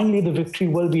 And finally, the victory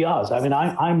will be ours. I mean,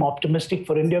 I'm optimistic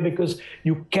for India because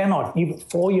you cannot, even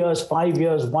 4 years, 5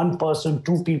 years, one person,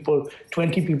 2 people,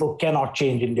 20 people cannot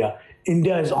change India.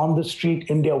 India is on the street.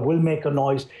 India will make a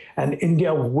noise. And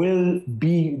India will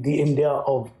be the India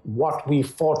of what we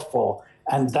fought for.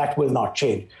 And that will not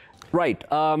change. Right.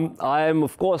 I am,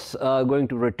 of course, going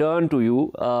to return to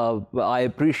you. I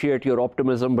appreciate your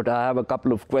optimism, but I have a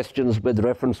couple of questions with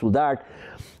reference to that.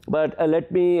 But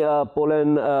let me pull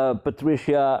in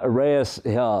Patricia Reyes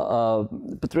here.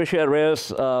 Patricia Reyes,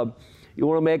 you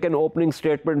want to make an opening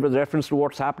statement with reference to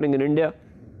what's happening in India?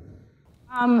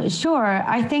 Sure.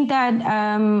 I think that,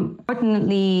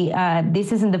 fortunately,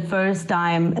 this isn't the first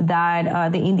time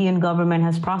that the Indian government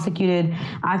has prosecuted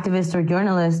activists or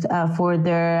journalists for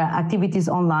their activities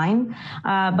online.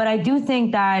 But I do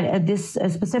think that this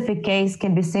specific case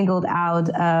can be singled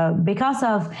out because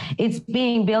of it's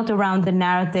being built around the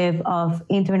narrative of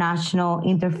international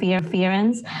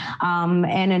interference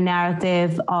and a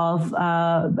narrative of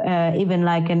even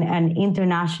like an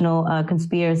international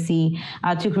conspiracy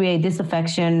to create disaffection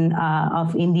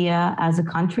of India as a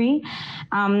country.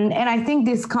 And I think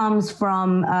this comes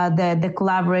from the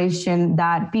collaboration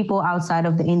that people outside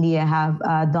of India have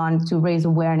done to raise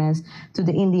awareness to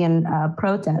the Indian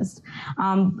protest.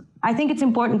 I think it's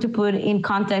important to put in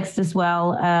context as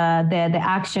well the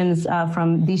actions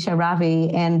from Disha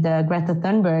Ravi and Greta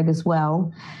Thunberg as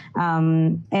well.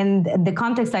 And the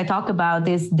context I talk about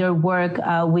is their work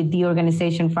with the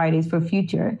organization Fridays for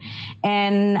Future.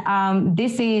 And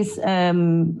this is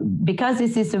because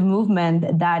this is a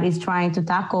movement that is trying to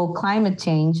tackle climate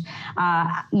change,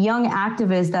 young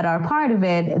activists that are part of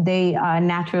it, they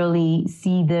naturally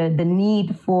see the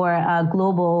need for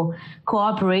global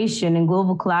cooperation and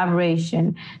global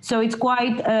collaboration. So it's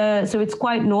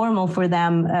quite normal for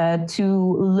them to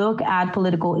look at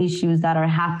political issues that are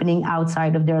happening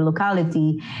outside of their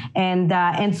locality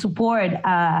and support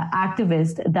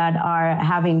activists that are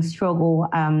having struggle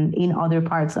in other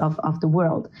parts of the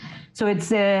world. So it's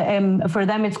for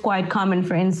them it's quite common,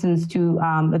 for instance, to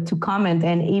comment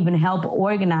and even help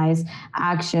organize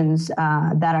actions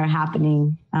that are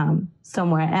happening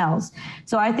somewhere else.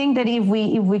 So I think that if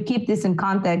we keep this in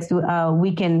context,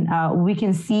 we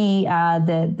can see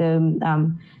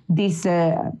this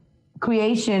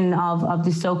creation of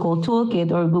the so-called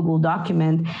toolkit or Google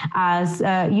document as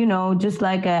just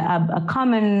like a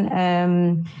common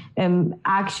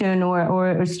action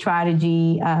or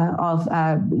strategy of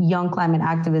young climate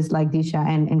activists like Disha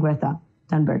and Greta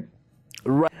Thunberg.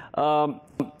 Right.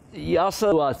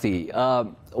 Yasser Wati,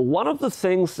 one of the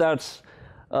things that's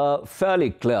fairly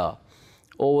clear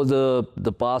over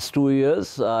the past 2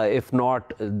 years, if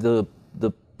not the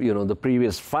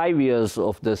previous 5 years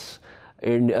of this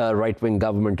right-wing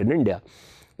government in India,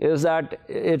 is that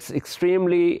it's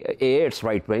it's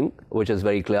right-wing, which is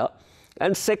very clear,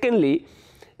 and secondly,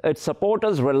 its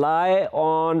supporters rely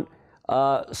on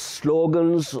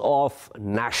slogans of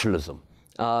nationalism.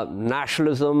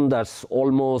 Nationalism that's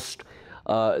almost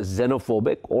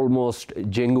xenophobic, almost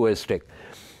jingoistic.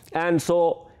 And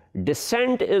so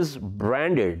dissent is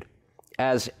branded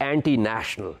as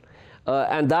anti-national.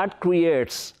 And that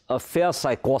creates a fair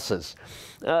psychosis.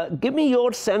 Give me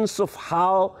your sense of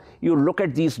how you look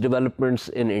at these developments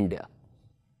in India.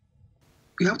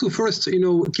 we have to first,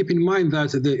 keep in mind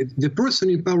that the person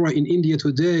in power in India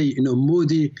today,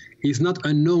 Modi, is not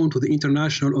unknown to the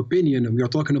international opinion. We are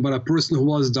talking about a person who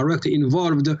was directly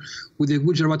involved with the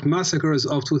Gujarat massacres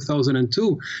of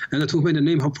 2002, and that who made a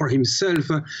name for himself,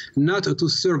 not to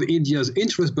serve India's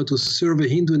interests, but to serve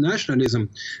Hindu nationalism.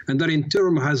 And that in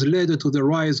turn has led to the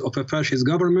rise of a fascist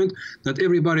government that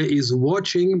everybody is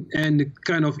watching and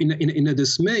kind of in a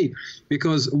dismay,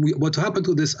 because what happened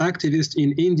to this activist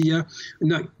in India,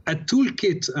 a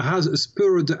toolkit has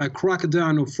spurred a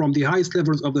crackdown from the highest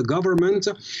levels of the government,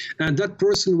 and that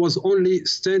person was only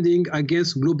standing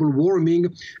against global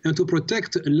warming and to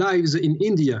protect lives in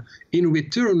India. In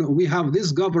return, we have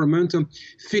this government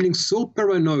feeling so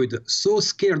paranoid, so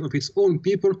scared of its own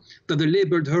people, that they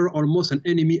labeled her almost an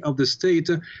enemy of the state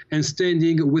and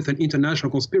standing with an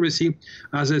international conspiracy,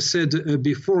 as I said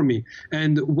before me.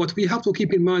 And what we have to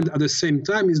keep in mind at the same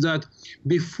time is that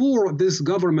before this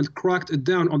government cracked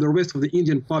down on the rest of the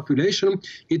Indian population,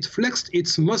 it flexed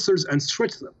its muscles and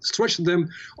stretched them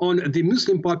on the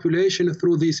Muslim population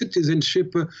through the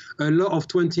citizenship law of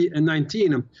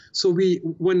 2019. So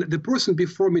when the person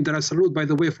before me, that I salute, by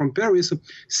the way, from Paris,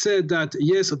 said that,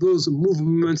 yes, those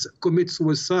movements commit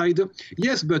suicide.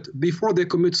 Yes, but before they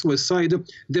commit suicide,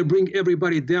 they bring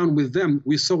everybody down with them.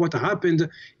 We saw what happened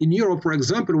in Europe, for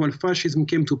example, when fascism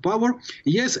came to power.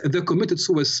 Yes, they committed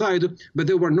suicide, but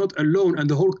they were not alone, and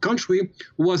the whole country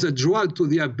was dragged to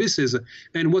the abysses.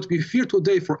 And what we fear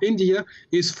today for India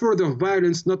is further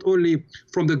violence, not only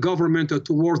from the government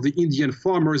towards the Indian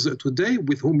farmers today,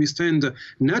 with whom we stand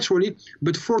naturally,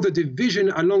 but further division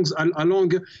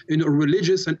along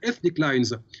religious and ethnic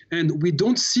lines. And we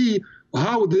don't see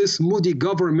how this Modi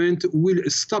government will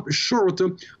stop short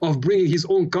of bringing his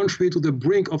own country to the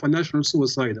brink of a national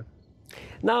suicide.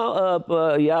 Now,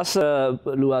 Yasser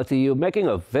Luathi, you're making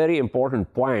a very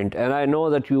important point, and I know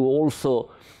that you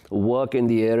also work in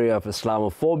the area of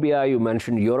Islamophobia. You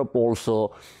mentioned Europe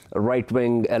also,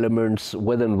 right-wing elements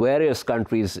within various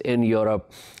countries in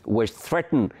Europe which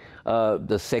threaten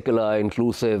the secular,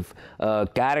 inclusive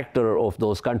character of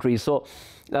those countries. So,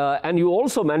 and you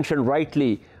also mentioned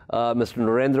rightly Mr.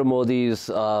 Narendra Modi's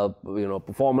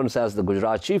performance as the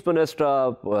Gujarat Chief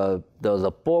Minister. There was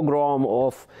a pogrom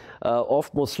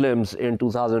of Muslims in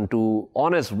 2002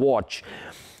 on his watch.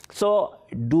 So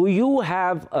do you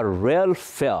have a real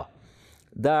fear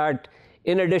that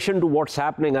in addition to what's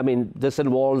happening, I mean, this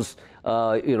involves,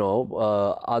 other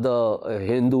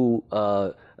Hindu,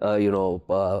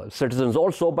 citizens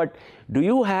also, but do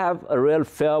you have a real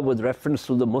fear with reference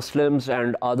to the Muslims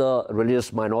and other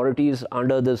religious minorities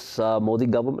under this Modi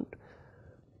government?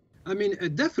 I mean,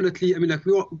 definitely. I mean,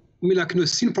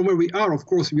 seen from where we are, of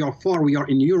course, we are far. We are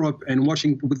in Europe and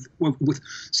watching with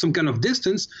some kind of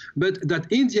distance. But that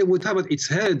India would have at its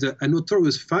head a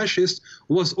notorious fascist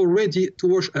was already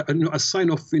towards a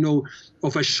sign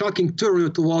of a shocking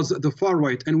turn towards the far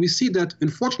right. And we see that,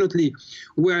 unfortunately,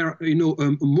 where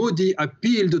Modi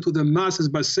appealed to the masses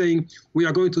by saying we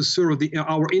are going to serve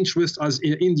our interests as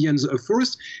Indians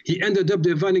first, he ended up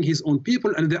dividing his own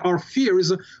people. And there are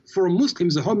fears for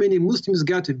Muslims. How many Muslims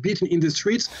got beaten in the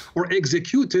streets or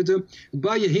executed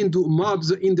by Hindu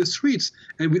mobs in the streets?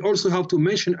 And we also have to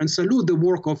mention and salute the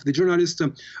work of the journalist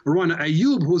Rana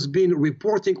Ayub, who's been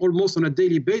reporting almost on a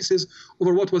daily basis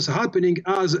over what was happening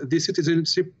as the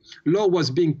citizenship law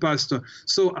was being passed.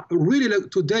 So really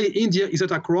today India is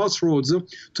at a crossroads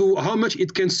to how much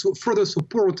it can further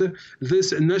support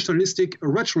this nationalistic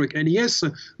rhetoric. And yes,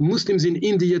 Muslims in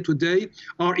India today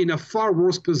are in a far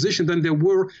worse position than they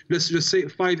were, let's just say,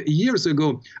 5 years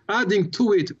ago. Adding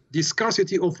to it the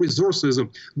scarcity of resources,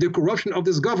 the corruption of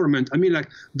this government. I mean, like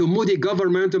the Modi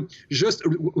government just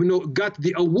got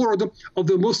the award of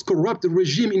the most corrupt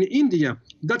regime in India.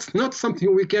 That's not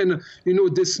something we can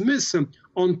dismiss.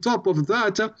 On top of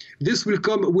that, this will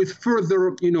come with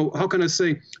further, how can I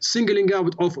say, singling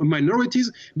out of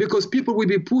minorities, because people will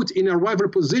be put in a rival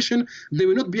position. They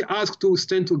will not be asked to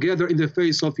stand together in the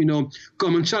face of,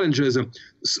 common challenges.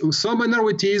 So some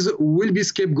minorities will be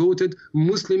scapegoated,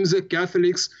 Muslims,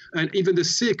 Catholics, and even the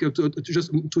Sikh,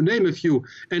 just to name a few.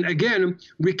 And again,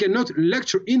 we cannot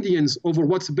lecture Indians over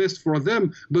what's best for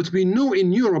them, but we know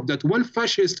in Europe that when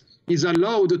fascist is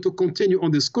allowed to continue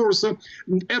on this course,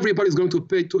 everybody's going to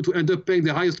pay to end up paying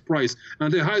the highest price,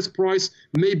 and the highest price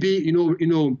may be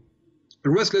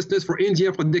restlessness for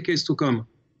India for decades to come.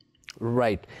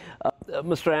 Right.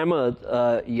 Mr. Ahmed,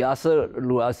 Yasser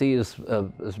Luathi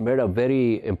has made a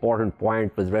very important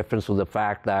point with reference to the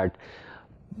fact that,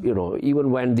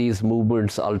 even when these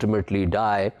movements ultimately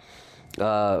die,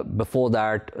 Before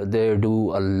that, they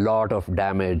do a lot of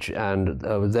damage, and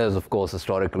there's, of course,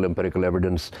 historical empirical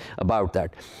evidence about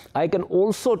that. I can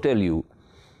also tell you,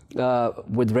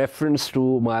 with reference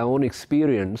to my own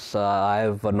experience, I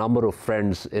have a number of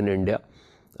friends in India,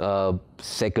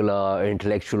 secular,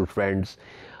 intellectual friends.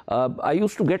 I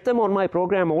used to get them on my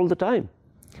program all the time.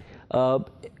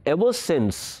 Ever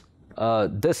since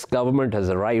this government has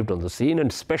arrived on the scene, and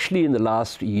especially in the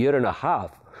last year and a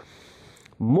half,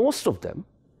 most of them,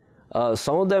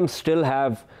 some of them still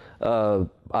have,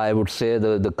 I would say,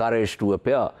 the courage to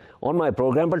appear on my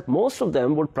program, but most of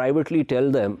them would privately tell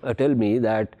me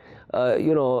that,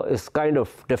 you know, it's kind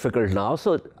of difficult now.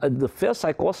 So the fear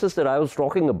psychosis that I was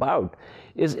talking about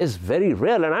is very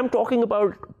real. And I'm talking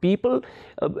about people,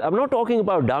 I'm not talking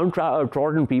about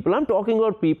downtrodden people, I'm talking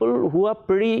about people who are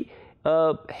pretty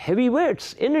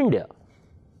heavyweights in India.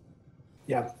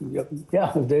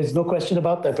 Yeah, there's no question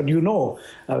about that. But you know,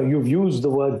 you've used the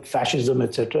word fascism,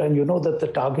 etc., and you know that the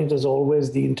target is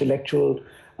always the intellectual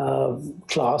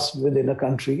class within a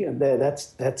country, and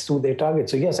that's who they target.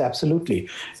 So yes, absolutely,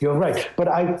 you're right. But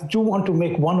I do want to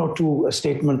make one or two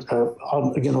statements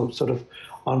on, you know, sort of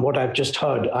on what I've just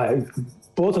heard.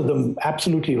 Both of them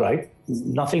absolutely right.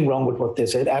 Nothing wrong with what they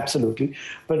said, absolutely.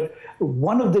 But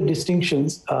one of the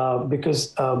distinctions,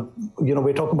 because you know,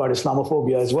 we're talking about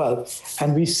Islamophobia as well,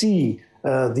 and we see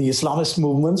the Islamist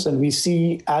movements, and we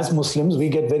see, as Muslims, we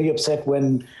get very upset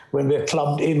when we're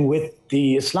clubbed in with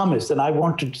the Islamists. And I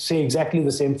want to say exactly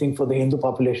the same thing for the Hindu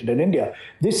population in India.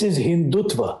 This is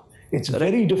Hindutva. It's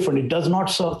very different. It does not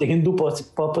serve the Hindu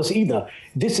purpose either.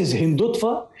 This is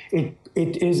Hindutva. It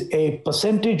is a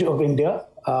percentage of India,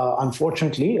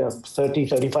 unfortunately,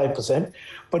 30-35%,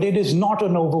 but it is not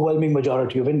an overwhelming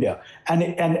majority of India.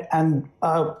 And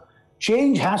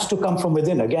change has to come from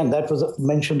within. Again, that was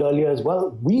mentioned earlier as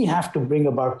well. We have to bring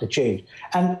about the change.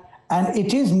 And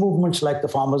it is movements like the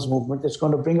farmers' movement that's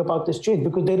going to bring about this change,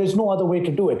 because there is no other way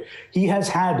to do it. He has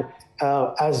had,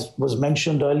 as was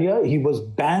mentioned earlier, he was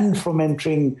banned from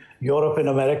entering Europe and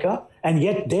America, and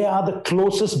yet they are the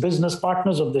closest business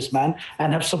partners of this man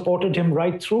and have supported him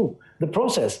right through the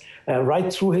process,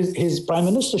 right through his prime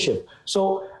ministership.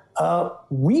 So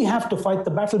we have to fight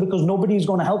the battle, because nobody is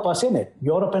going to help us in it.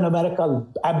 Europe and America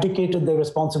abdicated their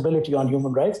responsibility on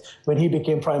human rights when he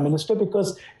became prime minister,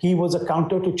 because he was a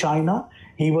counter to China.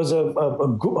 He was a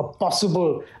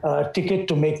possible ticket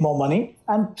to make more money.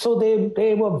 And so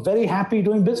they were very happy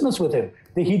doing business with him.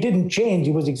 He didn't change.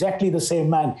 He was exactly the same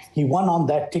man. He won on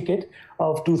that ticket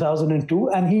of 2002,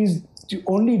 and he's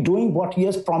only doing what he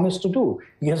has promised to do.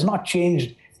 He has not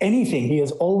changed anything. He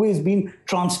has always been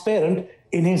transparent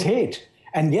in his hate,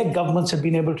 and yet governments have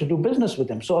been able to do business with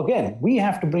him. So again, we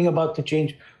have to bring about the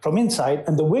change from inside,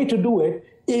 and the way to do it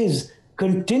is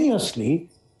continuously.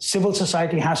 Civil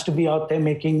society has to be out there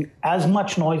making as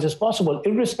much noise as possible,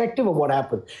 irrespective of what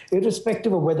happens,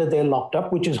 irrespective of whether they're locked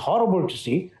up, which is horrible to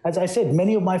see. As I said,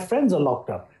 many of my friends are locked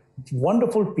up.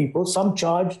 Wonderful people, some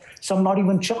charged, some not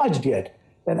even charged yet,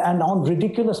 and on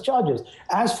ridiculous charges.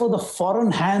 As for the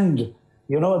foreign hand,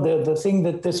 you know, the thing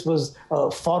that this was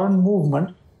a foreign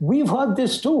movement, we've heard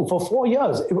this too for 4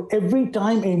 years. Every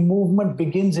time a movement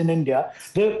begins in India,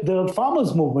 the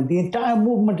farmers' movement, the entire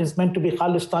movement is meant to be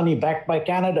Khalistani, backed by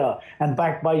Canada and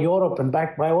backed by Europe and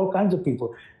backed by all kinds of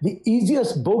people. The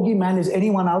easiest bogeyman is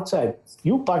anyone outside.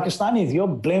 You Pakistanis, you're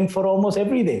blamed for almost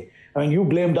everything. I mean, you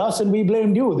blamed us and we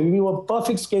blamed you. We were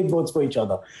perfect scapegoats for each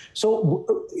other. So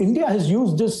India has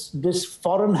used this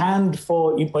foreign hand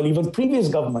for even previous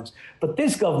governments. But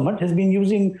this government has been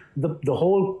using the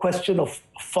whole question of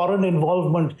foreign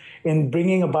involvement in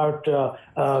bringing about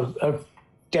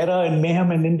terror and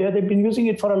mayhem in India. They've been using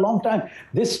it for a long time.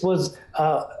 This was,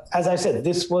 as I said,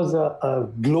 this was a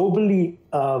globally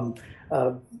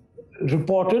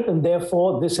reported, and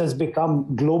therefore this has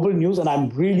become global news. And I'm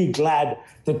really glad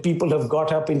that people have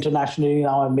got up internationally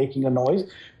now and making a noise,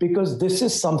 because this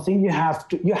is something you have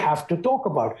to talk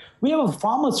about. We have a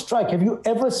farmers' strike. Have you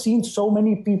ever seen so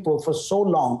many people for so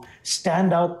long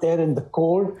stand out there in the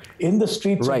cold, in the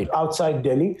streets outside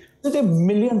Delhi? There are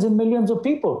millions and millions of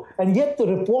people, and yet the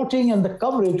reporting and the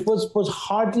coverage was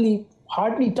hardly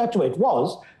touched. It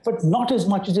was, but not as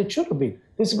much as it should have been.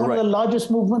 This is one of the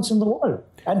largest movements in the world,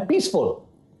 and peaceful.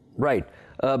 Right.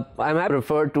 I'm happy to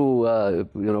refer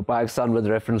to Pakistan with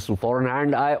reference to foreign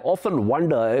hand. I often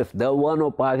wonder, if there were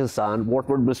no Pakistan, what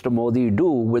would Mr. Modi do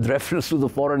with reference to the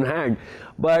foreign hand?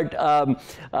 But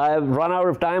I've run out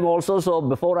of time also, so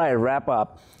before I wrap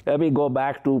up, let me go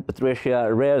back to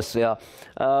Patricia Reyes.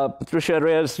 Patricia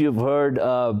Reyes, you've heard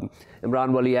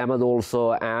Imran Wali Ahmed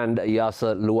also, and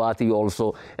Yasser Luwati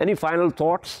also. Any final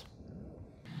thoughts?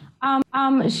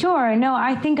 Sure. No,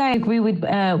 I think I agree with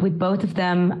both of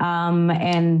them,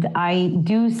 and I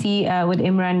do see what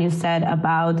Imran you said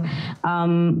about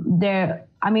there.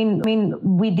 I mean,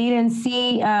 we didn't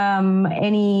see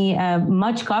any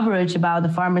much coverage about the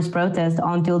farmers' protest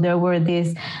until there were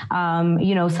these,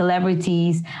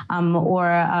 celebrities or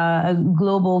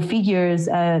global figures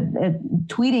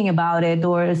tweeting about it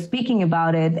or speaking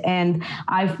about it. And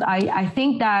I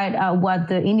think that what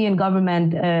the Indian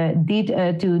government did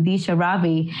to Disha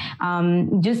Ravi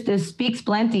just speaks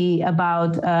plenty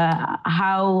about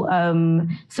how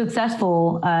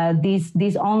successful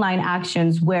these online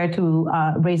actions were to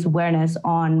raise awareness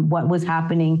on what was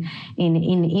happening in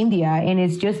India, and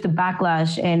it's just a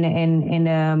backlash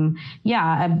and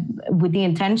with the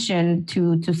intention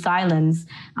to silence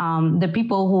the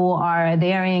people who are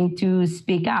daring to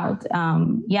speak out.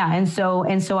 And so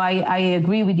I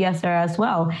agree with Yasser as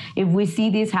well. If we see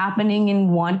this happening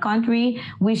in one country,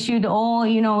 we should all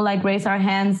raise our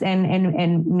hands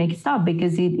and make it stop,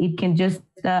 because it can just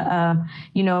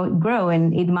grow,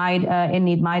 and it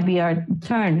might be our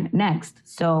turn next.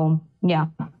 So yeah,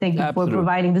 thank you for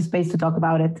providing the space to talk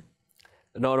about it.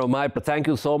 No, thank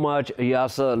you so much,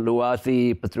 Yasser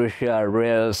Luati, Patricia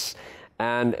Reyes,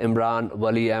 and Imran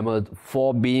Wali Ahmed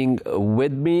for being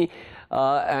with me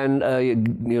and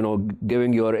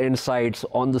giving your insights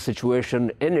on the situation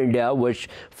in India, which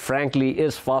frankly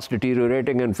is fast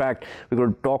deteriorating. In fact, we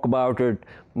could talk about it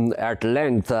at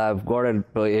length. I've got an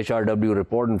HRW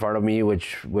report in front of me,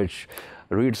 which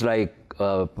reads like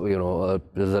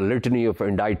there's a litany of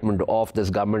indictment of this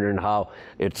government and how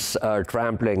it's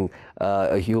trampling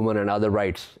human and other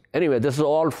rights. Anyway, this is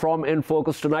all from In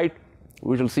Focus tonight.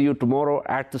 We shall see you tomorrow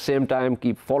at the same time.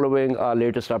 Keep following our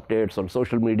latest updates on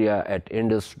social media at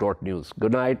indus.news.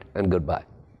 Good night and goodbye.